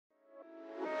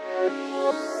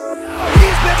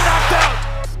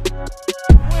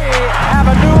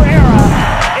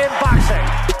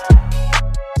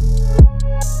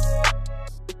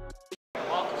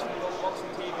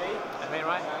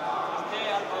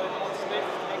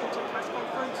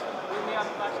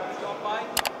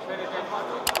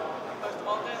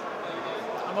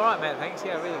I'm alright, mate, thanks.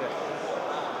 Yeah, really good.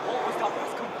 What was that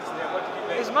press conference today? What did you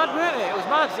make? It was mad, weren't it? It was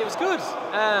mad. It was good.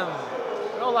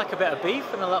 We all like a bit of beef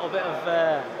and a little bit of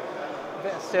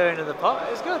stirring in the pot.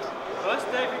 It was good. First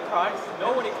David Price.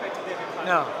 No one expected David Price.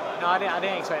 No, I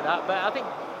didn't expect that. But I think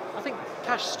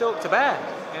Cash stoked to bear.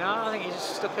 You know, I think he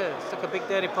just stuck a big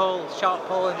dirty pole, sharp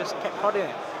pole, and just kept prodding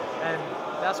it. And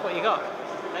that's what you got.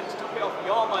 And took it off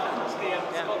your man actually, and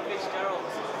Scott Fitzgerald.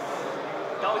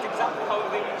 That was exactly how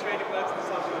the England trading works on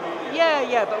social media.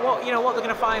 Yeah, but what they're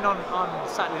going to find on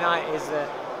Saturday night is that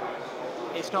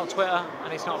it's not Twitter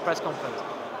and it's not a press conference.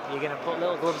 You're going to put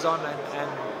little gloves on and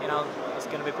it's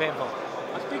going to be painful.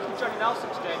 I was speaking to Johnny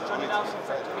Nelson today, and Johnny Nelson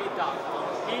said to me that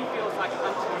he feels like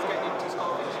Anthony's getting into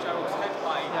Scott Fitzgerald's head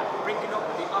by bringing up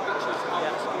the amateurs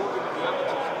and screwing with the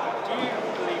amateurs. Do you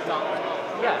believe that as well?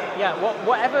 Yeah.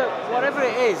 Whatever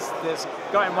it is that's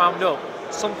got him wound up,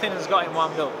 something has got him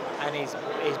wound up, and he's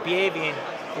behaving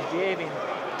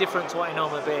different to what he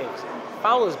normally behaves.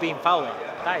 Fowler's been Fowler.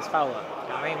 That is Fowler.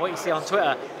 I mean, what you see on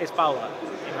Twitter is Fowler.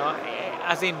 You know,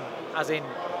 as in,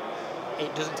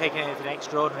 it doesn't take anything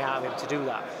extraordinary out of him to do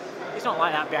that. He's not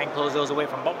like that behind closed doors away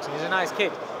from boxing. He's a nice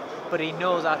kid, but he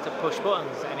knows how to push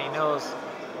buttons and he knows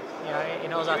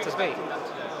how to speak.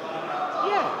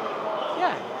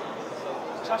 Yeah.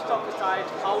 Trash talk aside,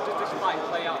 how does this fight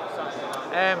play out Saturday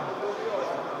night?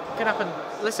 Can happen.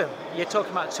 Listen, you're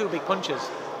talking about two big punches,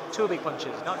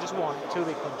 not just one, two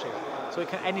big punches. So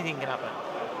anything can happen.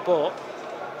 But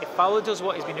if Fowler does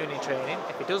what he's been doing in training,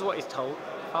 if he does what he's told,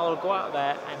 Fowler will go out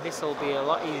there and this will be a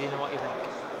lot easier than what you think.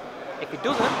 If he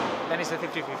doesn't, then it's a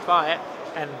 50-50 fight,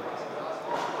 and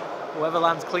whoever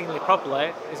lands cleanly,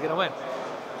 properly, is going to win.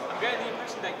 I'm getting the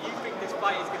impression that you think this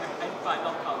fight is going to end by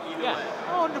knockout either way.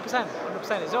 Oh,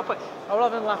 100%. It's no point. I was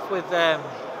having a laugh with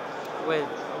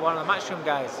one of the matchroom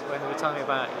guys when they were telling me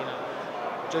about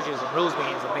judges and rules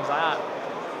meetings and things like that.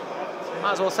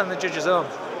 Might as well send the judges home,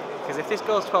 because if this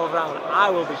goes 12 rounds, I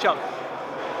will be shocked.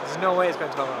 There's no way it's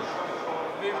going 12 rounds.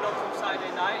 Moving on from Saturday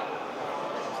night,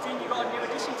 I've seen you got a new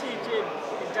addition to your gym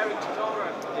in Derek Chisora.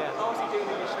 Yeah. How's he doing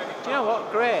in his training? Do you know what?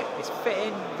 Great. He's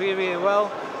fitting really well.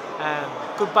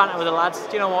 Good banter with the lads.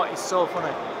 Do you know what? He's so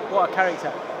funny. What a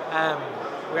character.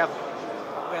 We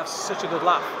have such a good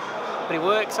laugh. But he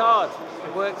works hard.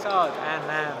 And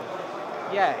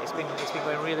it's been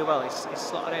going really well. He's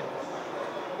slotted in.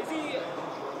 Is he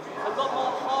a lot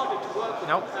more harder to work with?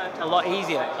 No, a lot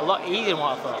easier. A lot easier than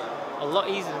what I thought.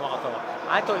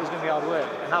 I thought he was going to be hard work,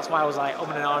 and that's why I was like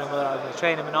umming and ahhing whether I was going to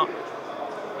train him or not.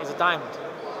 He's a diamond.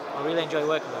 I really enjoy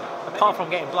working with him. Apart from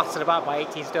getting blasted about by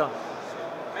 18 stone.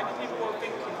 Many people were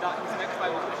thinking that his next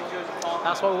fight was going to be Joseph Parker.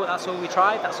 That's what we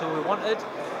tried. That's what we wanted.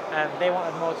 They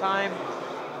wanted more time.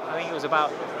 I think it was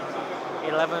about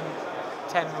 11,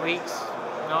 10 weeks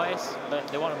notice, but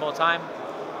they wanted more time.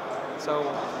 So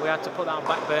we had to put that on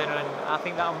back burner, and I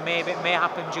think that may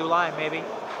happen July, maybe.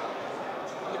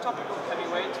 On the topic of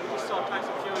heavyweights, we just saw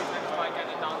Tyson Fury's next fight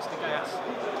getting announced against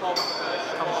Tom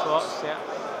Schwarz. Yeah.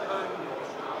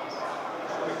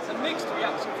 It's a mixed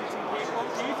reaction from some people.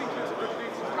 Do you think it was a good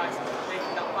move from Tyson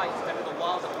taking that fight instead of the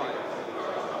Wilder fight?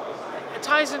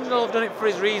 Tyson will have done it for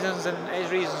his reasons and his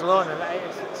reasons alone, and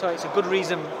so it's a good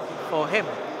reason for him.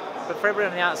 But for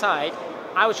everyone on the outside,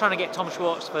 I was trying to get Tom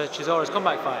Schwarz for Chisora's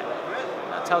comeback fight.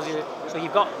 That tells you. So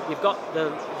you've got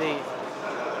the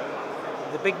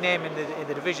big name in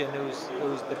the division who's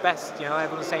the best. You know,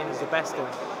 everyone's saying he's the best, and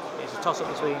it's a toss up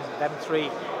between them three.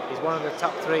 He's one of the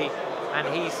top three, and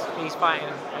he's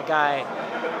fighting a guy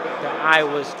that I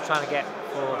was trying to get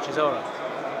for Chisora.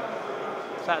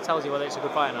 So that tells you whether it's a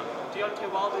good fight or not. Deontay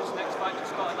Wilder's next fight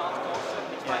just got announced also.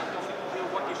 He's fighting Dominic Hill.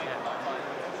 What do you make of that fight?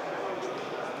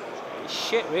 It's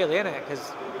shit, really, isn't it?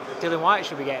 Because Dylan White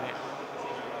should be getting it.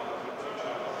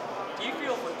 Do you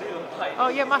feel for Dylan White? Oh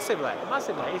yeah, massively.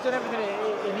 He's done everything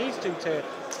he needs to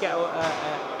get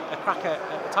a crack at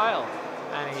the title,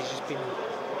 and he's just been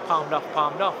palmed off.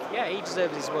 Yeah, he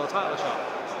deserves his world title shot.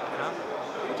 You know?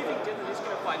 Who do you think Dylan is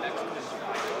going to fight next in this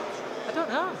fight? I don't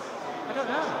know.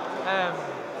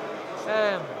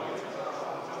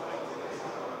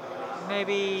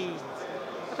 Maybe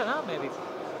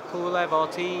Coldwell,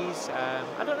 Ortiz. I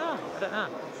don't know.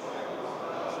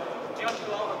 Deontay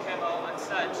Wilder came out and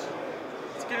said,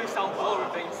 it's going to sound boring,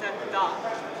 but he said that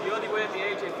the only way the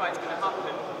AJ fight is going to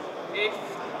happen if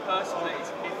personally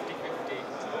it's 50-50.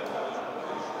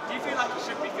 Do you feel like it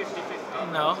should be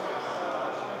 50-50? No.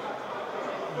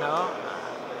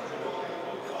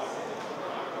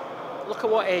 Look at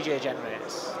what AJ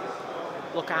generates.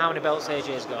 Look at how many belts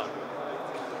AJ's got.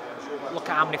 Look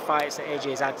at how many fights that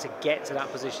AJ's had to get to that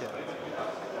position.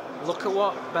 Look at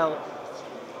what belt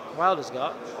Wilder's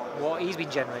got. what he's been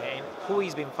generating, who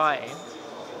he's been fighting,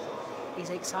 he's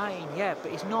exciting, yeah,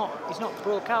 but he's not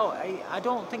broke out. I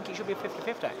don't think it should be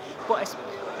 50-50. But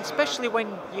especially when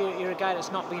you're a guy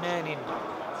that's not been earning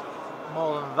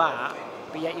more than that,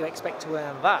 but yet you expect to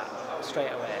earn that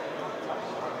straight away.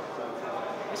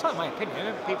 It's not my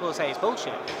opinion. People will say it's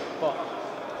bullshit, but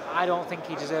I don't think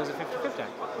he deserves a 50-50.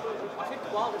 I think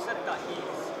Wilder said that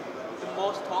he's the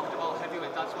most talked about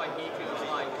heavyweight. That's why he feels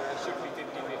like it should be 50-50.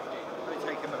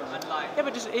 And like, yeah,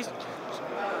 but is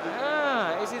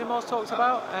he the most talked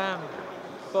about?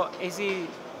 But is he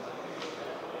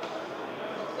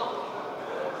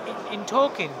in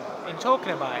talking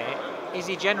about it? Is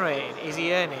he generating? Is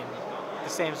he earning the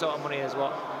same sort of money as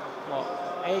what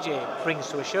AJ brings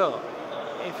to a show?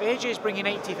 If AJ is bringing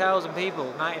 80,000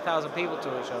 people, 90,000 people to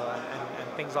a show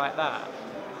and things like that,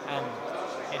 and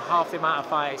in half the amount of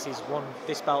fights he's won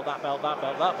this belt, that belt, that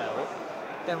belt, that belt,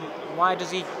 then why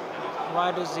does he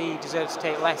deserve to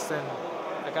take less than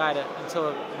a guy that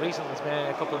until recently has been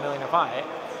earning a couple of million a fight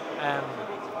and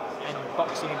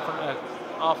boxing in front of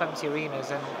half-empty arenas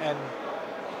and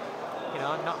you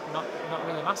know not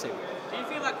really massive? Do you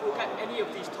feel like we'll get any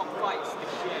of these top fights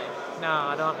this year? No,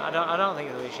 I don't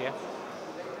think this year.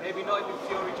 Maybe not even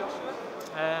Fury Joshua?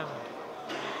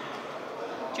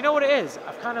 Do you know what it is?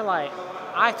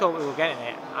 I thought we were getting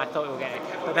it.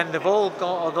 But then they've all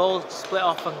split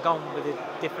off and gone with the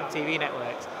different TV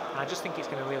networks. And I just think it's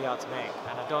going to be really hard to make.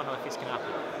 And I don't know if it's going to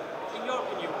happen. In your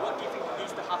opinion, what do you think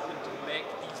needs to happen to make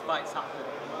these fights happen?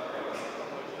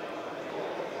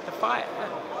 The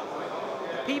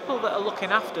people that are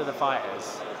looking after the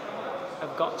fighters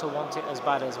have got to want it as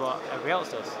bad as what everybody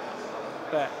else does.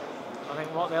 But I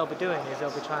think what they'll be doing is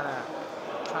they'll be trying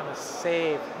to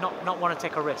save, not want to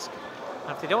take a risk.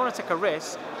 And if they don't want to take a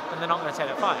risk, then they're not going to take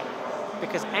the fight.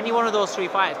 Because any one of those three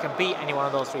fighters can beat any one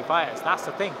of those three fighters. That's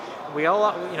the thing. We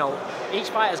all, each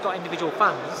fighter's got individual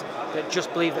fans that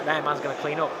just believe that their man's going to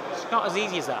clean up. It's not as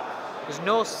easy as that. There's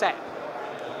no set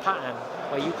pattern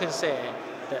where you can say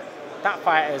that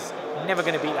fighter's never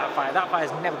going to beat that fighter, that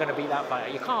fighter's never going to beat that fighter.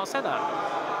 You can't say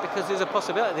that because there's a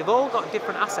possibility. They've all got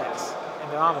different assets in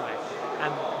their armoury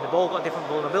and they've all got different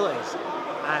vulnerabilities.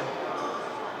 And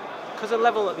because of the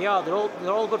level that they are, they're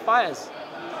all good fighters,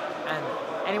 and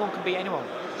anyone can beat anyone.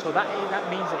 So that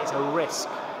means that it's a risk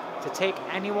to take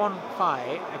any one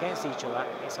fight against each other.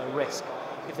 It's a risk.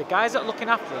 If the guys that are looking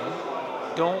after them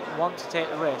don't want to take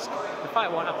the risk, the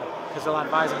fight won't happen because they'll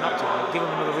advise them not to. They'll give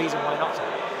them another reason why not to.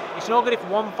 It's no good if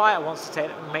one fighter wants to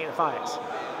make the fights,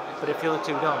 but if the other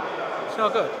two don't, it's no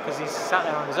good because he's sat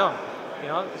there on his own.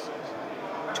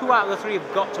 Two out of the three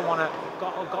have got to want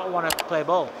to play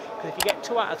ball. Because if you get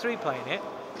 2 out of 3 playing it,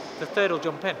 the third will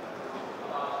jump in.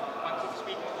 Thank you for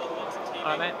speaking to all the ones on TV.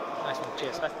 Alright mate, nice one,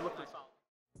 cheers. Best of luck.